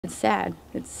It's sad.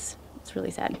 It's really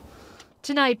sad.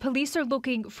 Tonight, police are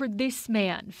looking for this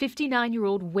man,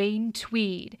 59-year-old Wayne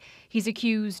Tweed. He's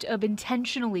accused of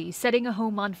intentionally setting a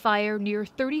home on fire near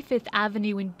 35th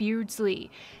Avenue in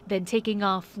Beardsley, then taking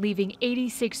off, leaving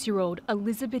 86-year-old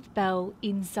Elizabeth Bell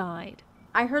inside.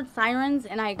 I heard sirens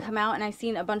and I come out and I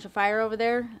seen a bunch of fire over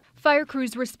there. Fire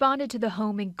crews responded to the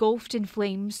home engulfed in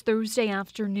flames Thursday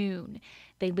afternoon.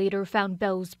 They later found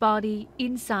Bell's body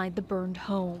inside the burned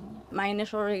home. My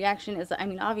initial reaction is,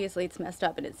 obviously it's messed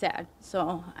up and it's sad.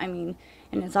 So, and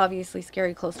it's obviously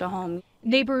scary close to home.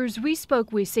 Neighbors we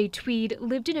spoke with say Tweed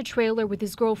lived in a trailer with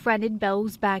his girlfriend in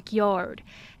Bell's backyard,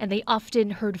 and they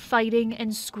often heard fighting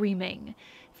and screaming.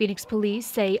 Phoenix police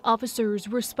say officers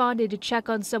responded to check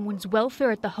on someone's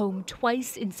welfare at the home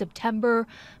twice in September,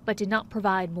 but did not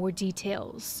provide more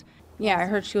details. Yeah, I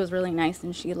heard she was really nice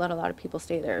and she let a lot of people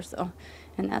stay there,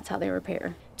 and that's how they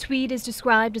repair. Tweed is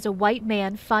described as a white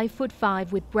man,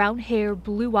 5'5", with brown hair,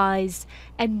 blue eyes,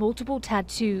 and multiple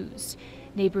tattoos.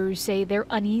 Neighbors say they're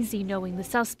uneasy knowing the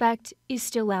suspect is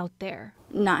still out there.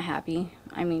 Not happy.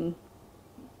 Who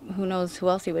knows who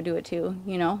else he would do it to,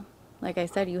 Like I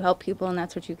said, you help people and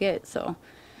that's what you get, so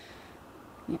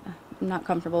yeah, I'm not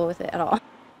comfortable with it at all.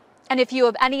 And if you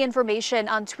have any information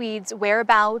on Tweed's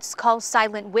whereabouts, call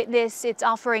Silent Witness. It's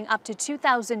offering up to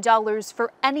 $2,000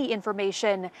 for any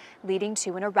information leading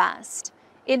to an arrest.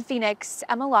 In Phoenix,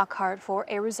 Emma Lockhart for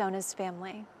Arizona's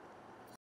Family.